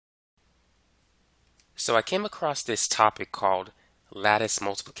So I came across this topic called lattice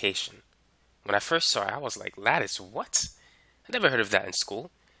multiplication. When I first saw it, I was like, lattice, what? I never heard of that in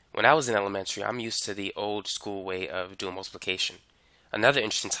school. When I was in elementary, I'm used to the old school way of doing multiplication. Another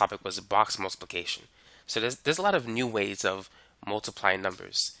interesting topic was box multiplication. So there's a lot of new ways of multiplying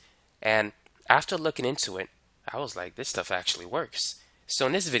numbers. And after looking into it, I was like, this stuff actually works. So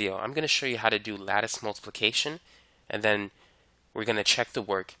in this video, I'm going to show you how to do lattice multiplication, and then we're going to check the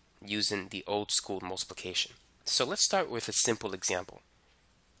work using the old school multiplication. So let's start with a simple example.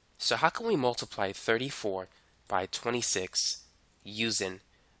 So how can we multiply 34 by 26 using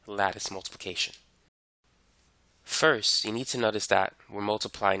lattice multiplication? First, you need to notice that we're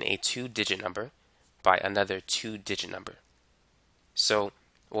multiplying a 2-digit number by another 2-digit number. So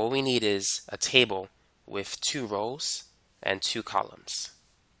what we need is a table with 2 rows and 2 columns.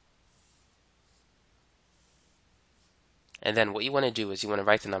 And then what you want to do is you want to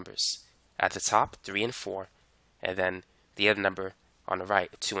write the numbers. At the top, 3 and 4, and then the other number on the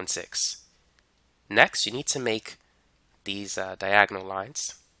right, 2 and 6. Next, you need to make these diagonal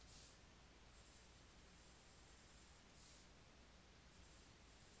lines.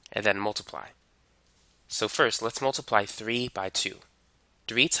 And then multiply. So first, let's multiply 3 by 2.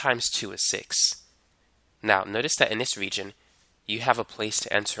 3 times 2 is 6. Now, notice that in this region, you have a place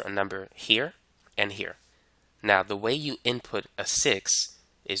to enter a number here and here. Now, the way you input a 6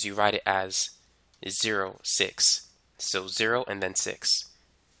 is you write it as 0, 6. So 0 and then 6.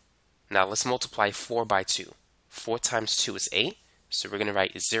 Now, let's multiply 4 by 2. 4 times 2 is 8. So we're going to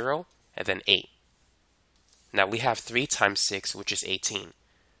write 0 and then 8. Now, we have 3 times 6, which is 18.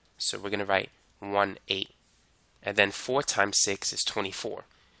 So we're going to write 1, 8. And then 4 times 6 is 24.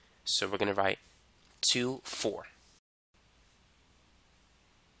 So we're going to write 2, 4.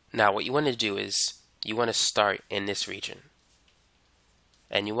 Now, what you want to do is you want to start in this region.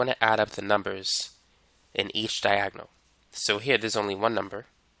 And you want to add up the numbers in each diagonal. So here, there's only one number.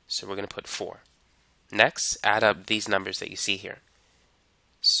 So we're going to put 4. Next, add up these numbers that you see here.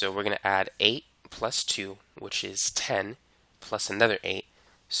 So we're going to add 8 plus 2, which is 10, plus another 8.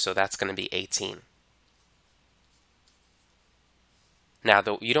 So that's going to be 18. Now,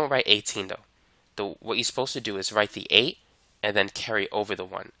 you don't write 18 though. What you're supposed to do is write the 8 and then carry over the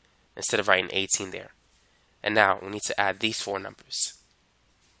 1 instead of writing 18 there. And now we need to add these 4 numbers.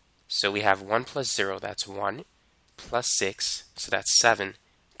 So we have 1 plus 0, that's 1, plus 6, so that's 7,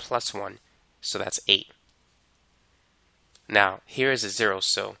 plus 1, so that's 8. Now, here is a 0,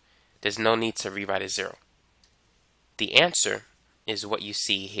 so there's no need to rewrite a 0. The answer is what you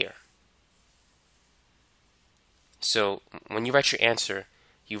see here. So when you write your answer,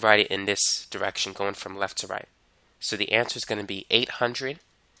 you write it in this direction, going from left to right. So the answer is going to be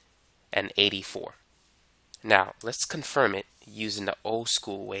 884. Now, let's confirm it using the old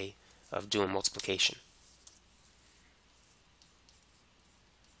school way of doing multiplication.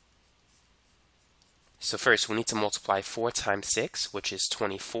 So first, we need to multiply 4 times 6, which is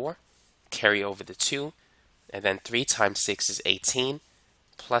 24, carry over the 2, and then 3 times 6 is 18,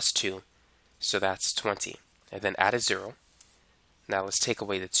 plus 2, so that's 20. And then add a 0. Now let's take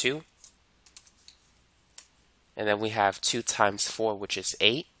away the 2. And then we have 2 times 4, which is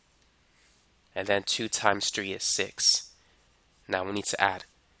 8. And then 2 times 3 is 6. Now we need to add.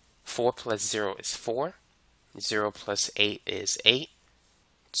 4 plus 0 is 4. 0 plus 8 is 8.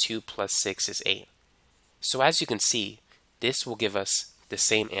 2 plus 6 is 8. So as you can see, this will give us the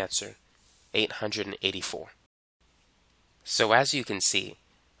same answer, 884. So as you can see,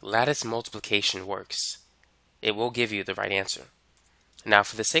 lattice multiplication works. It will give you the right answer. Now,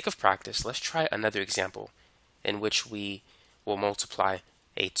 for the sake of practice, let's try another example in which we will multiply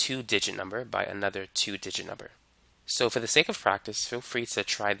a 2-digit number by another 2-digit number. So for the sake of practice, feel free to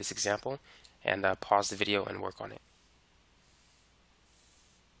try this example and pause the video and work on it.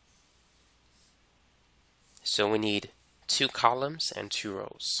 So we need 2 columns and 2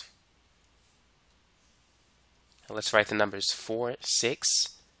 rows. Now let's write the numbers 4, 6,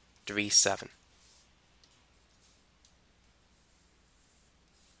 3, 7.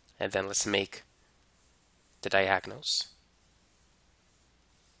 And then let's make the diagonals.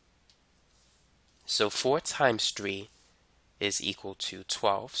 So 4 times 3 is equal to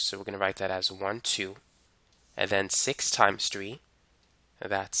 12. So we're going to write that as 1, 2. And then 6 times 3,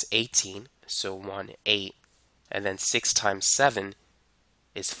 that's 18. So 1, 8. And then 6 times 7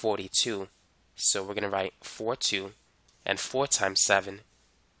 is 42. So we're going to write 4, 2. And 4 times 7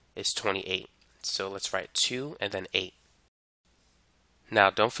 is 28. So let's write 2 and then 8. Now,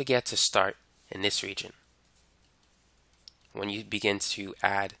 don't forget to start in this region when you begin to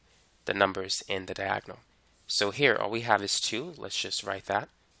add the numbers in the diagonal. So here, all we have is 2. Let's just write that.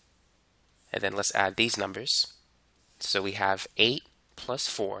 And then let's add these numbers. So we have 8 plus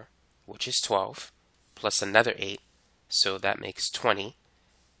 4, which is 12, plus another 8, so that makes 20.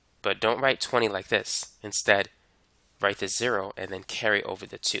 But don't write 20 like this. Instead, write the 0 and then carry over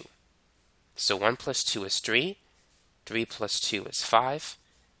the 2. So 1 plus 2 is 3, 3 plus 2 is 5,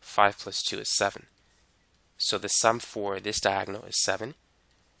 5 plus 2 is 7. So the sum for this diagonal is 7.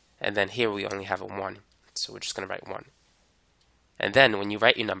 And then here we only have a 1, so we're just going to write 1. And then when you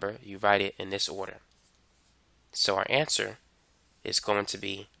write your number, you write it in this order. So our answer is going to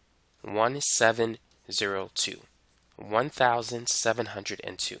be 1702.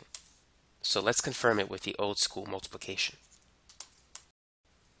 1702. So let's confirm it with the old school multiplication.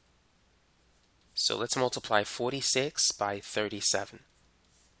 So let's multiply 46 by 37.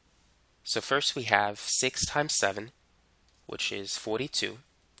 So first we have 6 times 7, which is 42.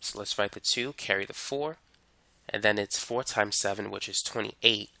 So let's write the 2, carry the 4, and then it's 4 times 7, which is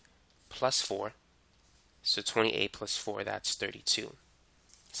 28, plus 4. So 28 plus 4, that's 32.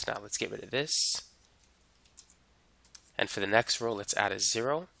 So now let's get rid of this. And for the next row, let's add a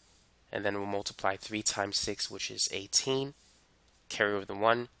 0. And then we'll multiply 3 times 6, which is 18. Carry over the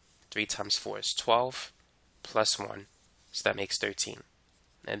 1. 3 times 4 is 12. Plus 1. So that makes 13.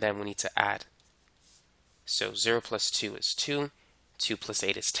 And then we need to add. So 0 plus 2 is 2. 2 plus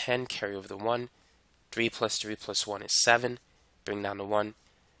 8 is 10. Carry over the 1. 3 plus 1 is 7. Bring down the 1.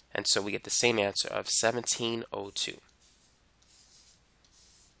 And so we get the same answer of 1702.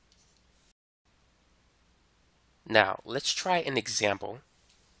 Now, let's try an example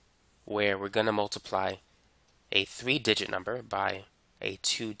where we're going to multiply a 3-digit number by a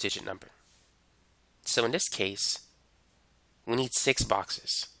 2-digit number. So in this case, we need 6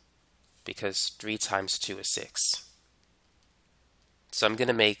 boxes because 3 times 2 is 6. So I'm going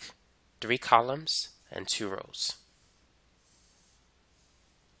to make 3 columns and 2 rows.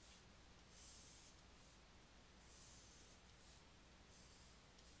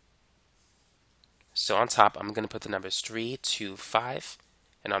 So on top, I'm going to put the numbers 3, 2, 5,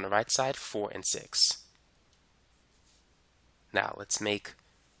 and on the right side, 4 and 6. Now let's make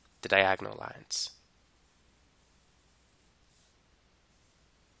the diagonal lines.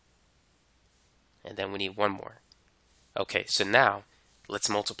 And then we need one more. Okay, so now let's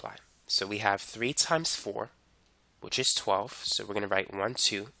multiply. So we have 3 times 4, which is 12. So we're going to write 1,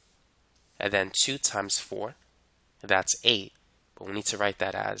 2. And then 2 times 4, that's 8. But we need to write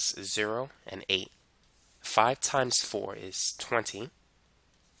that as 0 and 8. 5 times 4 is 20.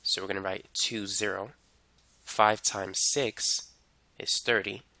 So we're going to write 2, 0. 5 times 6 is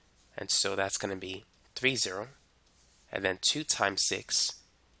 30. And so that's going to be 3, 0. And then 2 times 6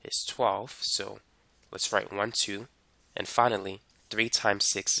 is 12. So let's write 1, 2. And finally, 3 times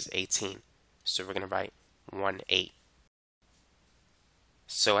 6 is 18. So we're going to write 1, 8.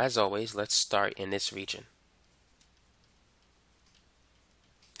 So as always, let's start in this region.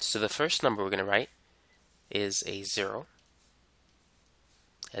 So the first number we're going to write is a 0.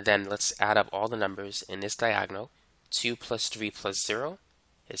 And then let's add up all the numbers in this diagonal. 2 plus 3 plus 0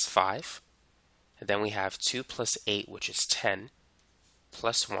 is 5. And then we have 2 plus 8, which is 10.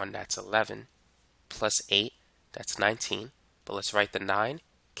 Plus 1, that's 11. Plus 8, that's 19. But let's write the 9,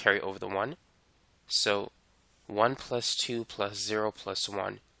 carry over the 1. So 1 plus 2 plus 0 plus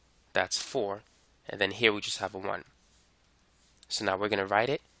 1, that's 4. And then here we just have a 1. So now we're going to write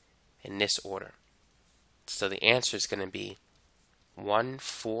it in this order. So the answer is going to be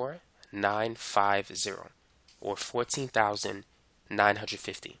 14950, or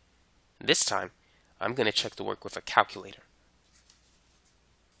 14,950. This time, I'm going to check the work with a calculator.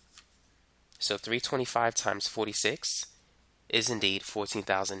 So 325 times 46 is indeed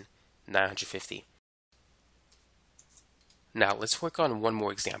 14,950. Now let's work on one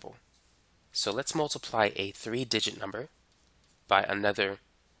more example. So let's multiply a 3-digit number by another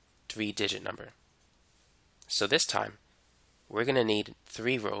 3-digit number. So this time, we're going to need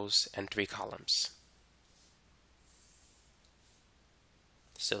 3 rows and 3 columns.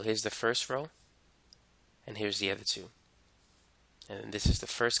 So here's the first row, and here's the other 2. And this is the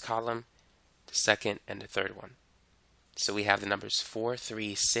first column, the second, and the third one. So we have the numbers 4,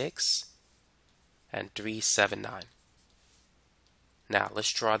 3, 6, and 3, 7, 9. Now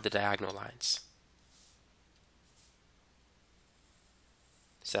let's draw the diagonal lines.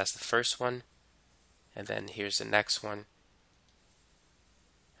 So that's the first one, and then here's the next one,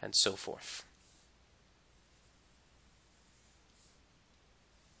 and so forth.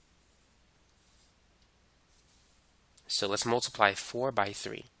 So let's multiply 4 by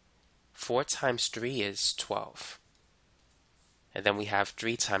 3. 4 times 3 is 12. And then we have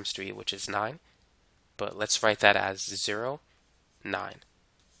 3 times 3, which is 9. But let's write that as 0, 9.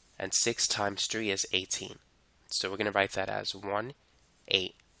 and 6 times 3 is 18. So we're going to write that as 1,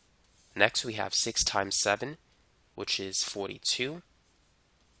 8. Next we have 6 times 7, which is 42.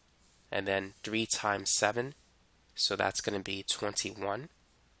 And then 3 times 7, so that's going to be 21.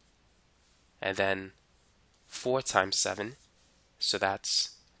 And then 4 times 7, so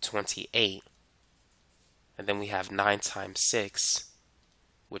that's 28. And then we have 9 times 6,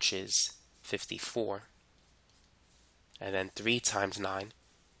 which is 54. And then 3 times 9,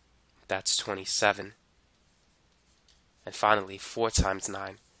 that's 27. And finally 4 times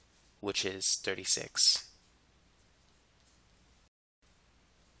 9, which is 36.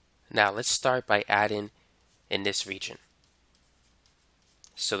 Now let's start by adding in this region.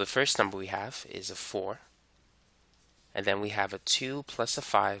 So the first number we have is a 4. And then we have a 2 plus a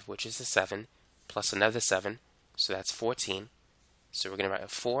 5, which is a 7, plus another 7, so that's 14. So we're going to write a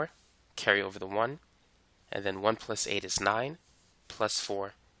 4, carry over the 1, and then 1 plus 8 is 9, plus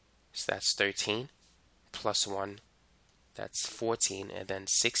 4, so that's 13, plus 1, that's 14, and then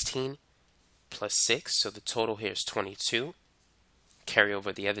 16 plus 6, so the total here is 22. Carry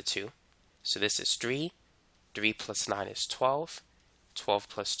over the other 2, so this is 3, 3 plus 9 is 12, 12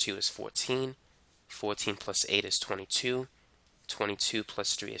 plus 2 is 14, 14 plus 8 is 22, 22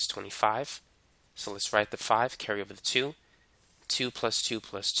 plus 3 is 25. So let's write the 5, carry over the 2, 2 plus 2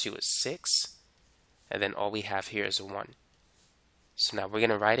 plus 2 is 6, and then all we have here is a 1. So now we're going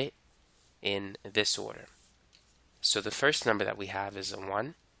to write it in this order. So the first number that we have is a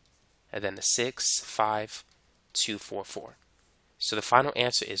 1, and then a 6, 5, 2, 4, 4. So the final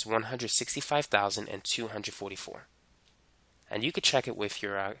answer is 165,244. And you could check it with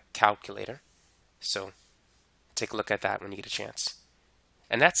your calculator. So take a look at that when you get a chance.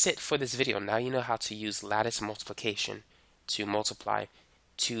 And that's it for this video. Now you know how to use lattice multiplication to multiply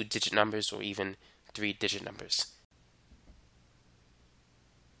 2-digit numbers or even 3-digit numbers.